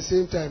read at the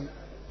same time.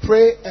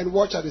 Pray and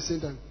watch at the same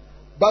time.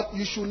 But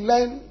you should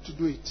learn to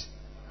do it.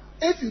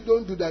 If you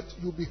don't do that,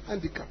 you'll be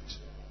handicapped.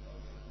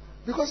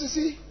 Because you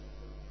see,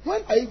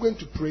 when are you going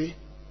to pray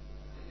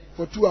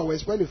for 2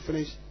 hours? When you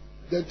finish,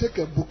 then take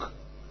a book.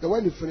 Then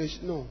when you finish,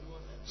 no.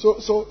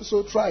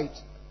 So try it.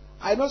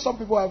 I know some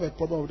people have a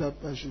problem with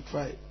that, but I should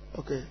try it.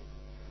 Okay.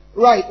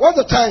 Right. What's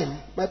the time?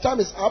 My time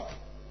is up.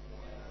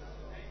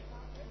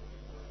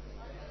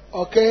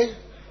 Okay.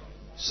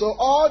 So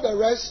all the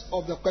rest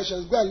of the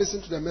questions, go and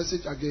listen to the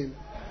message again.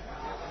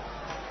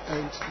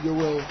 And you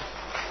will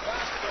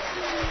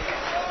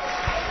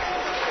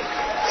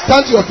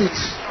stand to your feet.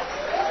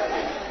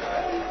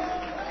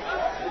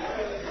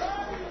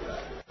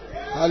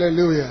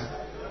 Hallelujah.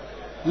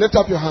 Lift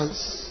up your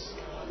hands.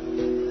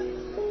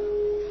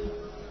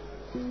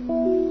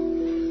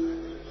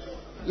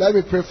 Let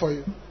me pray for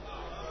you.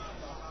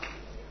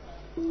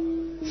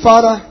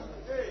 Father,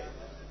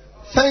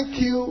 thank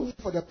you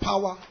for the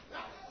power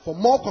for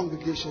more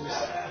congregations,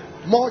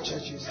 more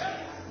churches,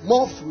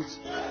 more fruit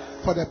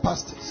for the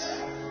pastors.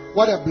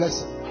 What a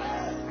blessing.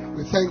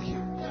 We thank you.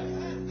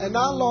 And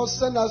now, Lord,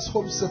 send us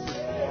home safely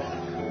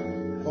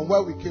from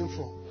where we came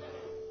from.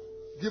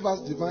 Give us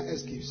divine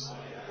escapes.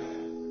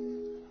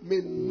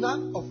 May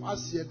none of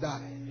us here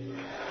die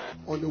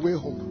on the way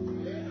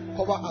home.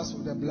 Cover us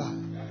with the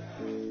blood.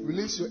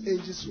 Release your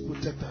angels to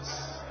protect us.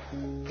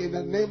 In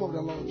the name of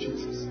the Lord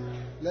Jesus,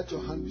 let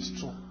your hand be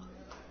strong.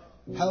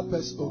 Help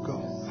us, O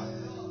God.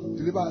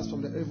 Deliver us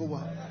from the evil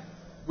one.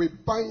 We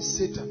bind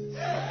Satan,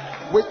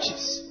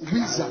 witches,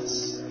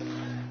 wizards,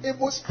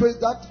 evil spirits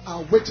that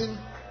are waiting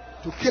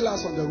to kill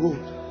us on the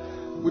road.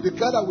 We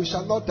declare that we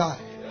shall not die,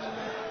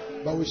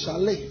 but we shall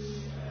live.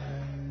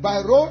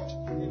 By road,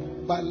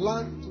 by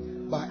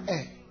land, by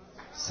air.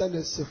 Send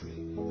us safely.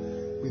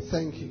 We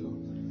thank you.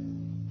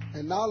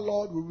 And now,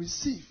 Lord, we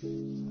receive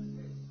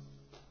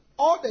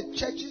all the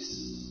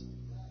churches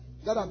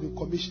that have been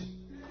commissioned.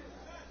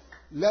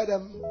 Let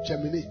them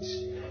germinate.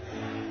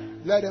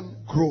 Let them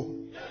grow.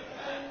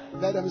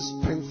 Let them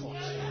spring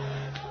forth.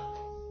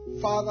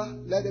 Father,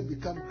 let them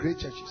become great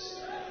churches.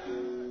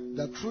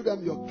 That through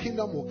them your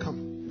kingdom will come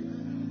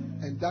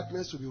and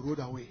darkness will be rolled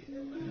away.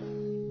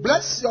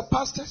 Bless your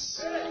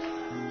pastors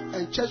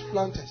and church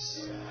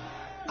planters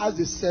as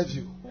they serve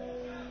you.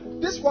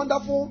 These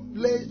wonderful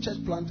lay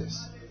church planters,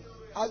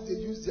 as they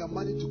use their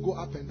money to go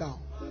up and down,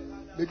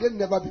 may they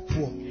never be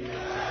poor.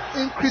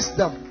 Increase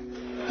them.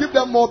 Give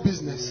them more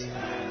business.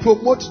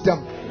 Promote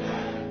them.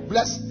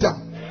 Bless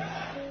them.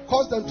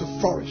 Cause them to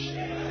flourish.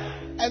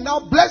 And now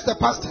bless the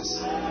pastors.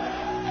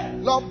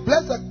 Lord,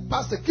 bless the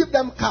pastor. Give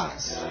them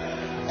cars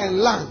and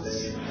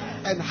lands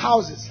and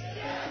houses.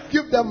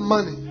 Give them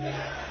money.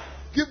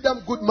 Give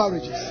them good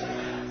marriages.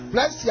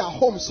 Bless their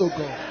homes, O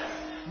God.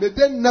 May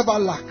they never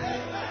lack.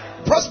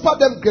 Prosper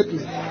them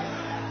greatly.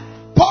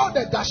 Pour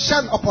the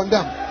Dashan upon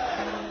them.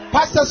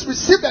 Pastors,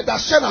 receive the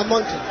Dashan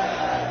anointing.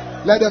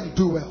 Let them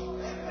do well.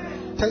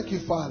 Thank you,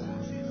 Father.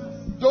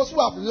 Those who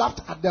have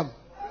laughed at them,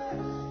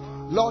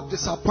 Lord,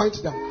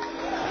 disappoint them.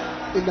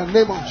 In the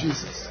name of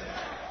Jesus.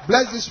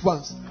 Bless these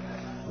ones.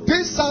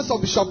 These sons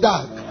of Bishop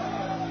Dag.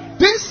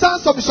 These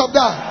sons of Bishop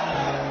Dag.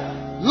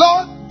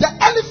 Lord, the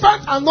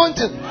elephant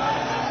anointing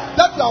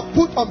that you have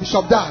put on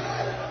Bishop Dag,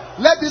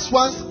 let these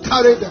ones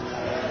carry them.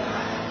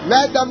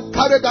 Let them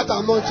carry that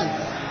anointing.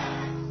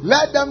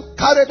 Let them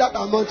carry that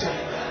anointing.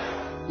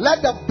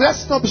 Let the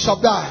blessing of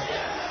Bishop Dag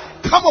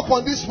come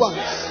upon these ones.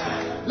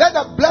 Let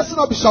the blessing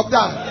of Bishop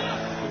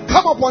Dag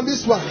come upon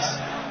these ones.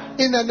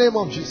 In the name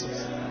of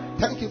Jesus.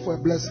 Thank you for a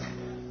blessing.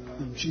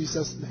 In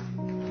Jesus'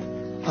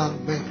 name.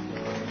 Amen.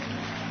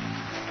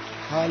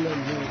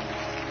 Hallelujah.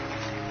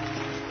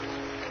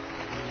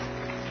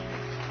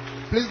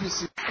 Please be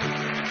seated.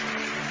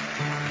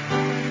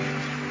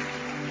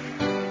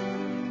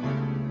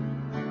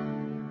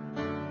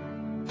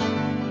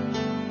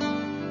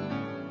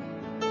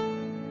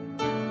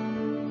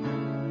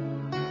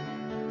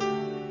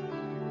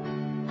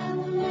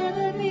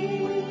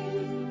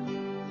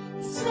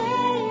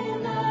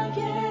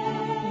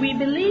 We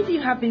believe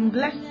you have been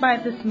blessed by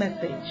this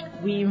message.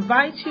 We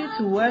invite you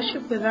to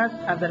worship with us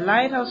at the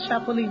Lighthouse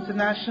Chapel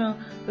International,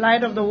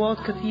 Light of the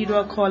World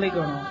Cathedral,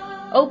 Kolegono,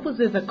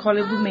 opposite the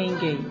Kolebu main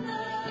gate.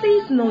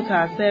 Please note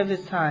our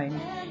service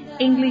times.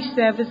 English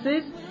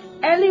services,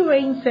 early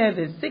rain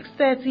service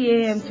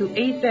 6:30 a.m. to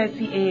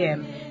 8:30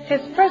 a.m.,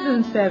 His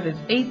Presence service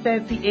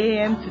 8:30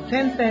 a.m. to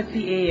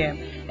 10:30 a.m.,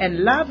 and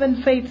Love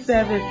and Faith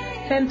service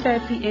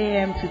 10:30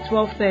 a.m. to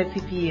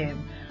 12:30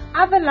 p.m.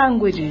 Other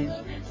languages: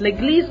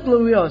 L'Église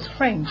Glorieuse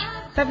French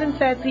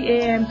 7:30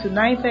 a.m. to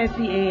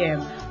 9:30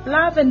 a.m.,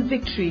 Love and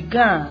Victory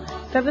Ghana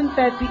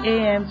 7:30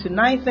 a.m. to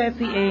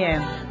 9:30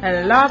 a.m.,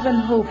 and Love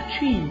and Hope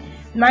Tree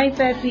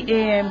 9:30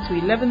 a.m. to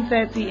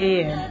 11:30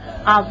 a.m.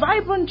 Our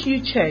Vibrant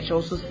Youth Church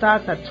also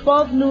starts at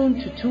 12 noon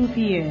to 2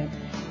 p.m.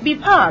 Be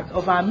part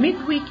of our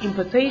midweek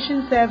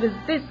impartation service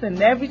this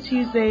and every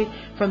Tuesday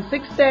from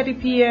 6:30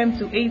 p.m.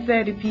 to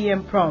 8:30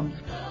 p.m. prompt.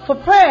 For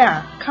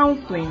prayer,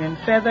 counseling, and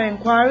further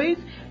inquiries,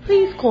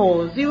 please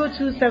call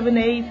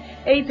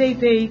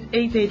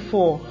 0278-888-884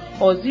 or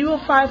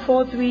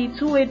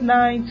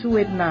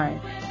 0543-289-289.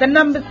 The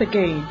numbers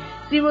again: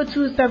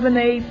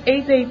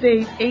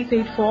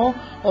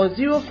 0278-888-884 or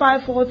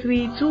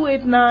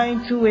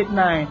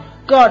 0543-289-289.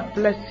 God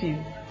bless you.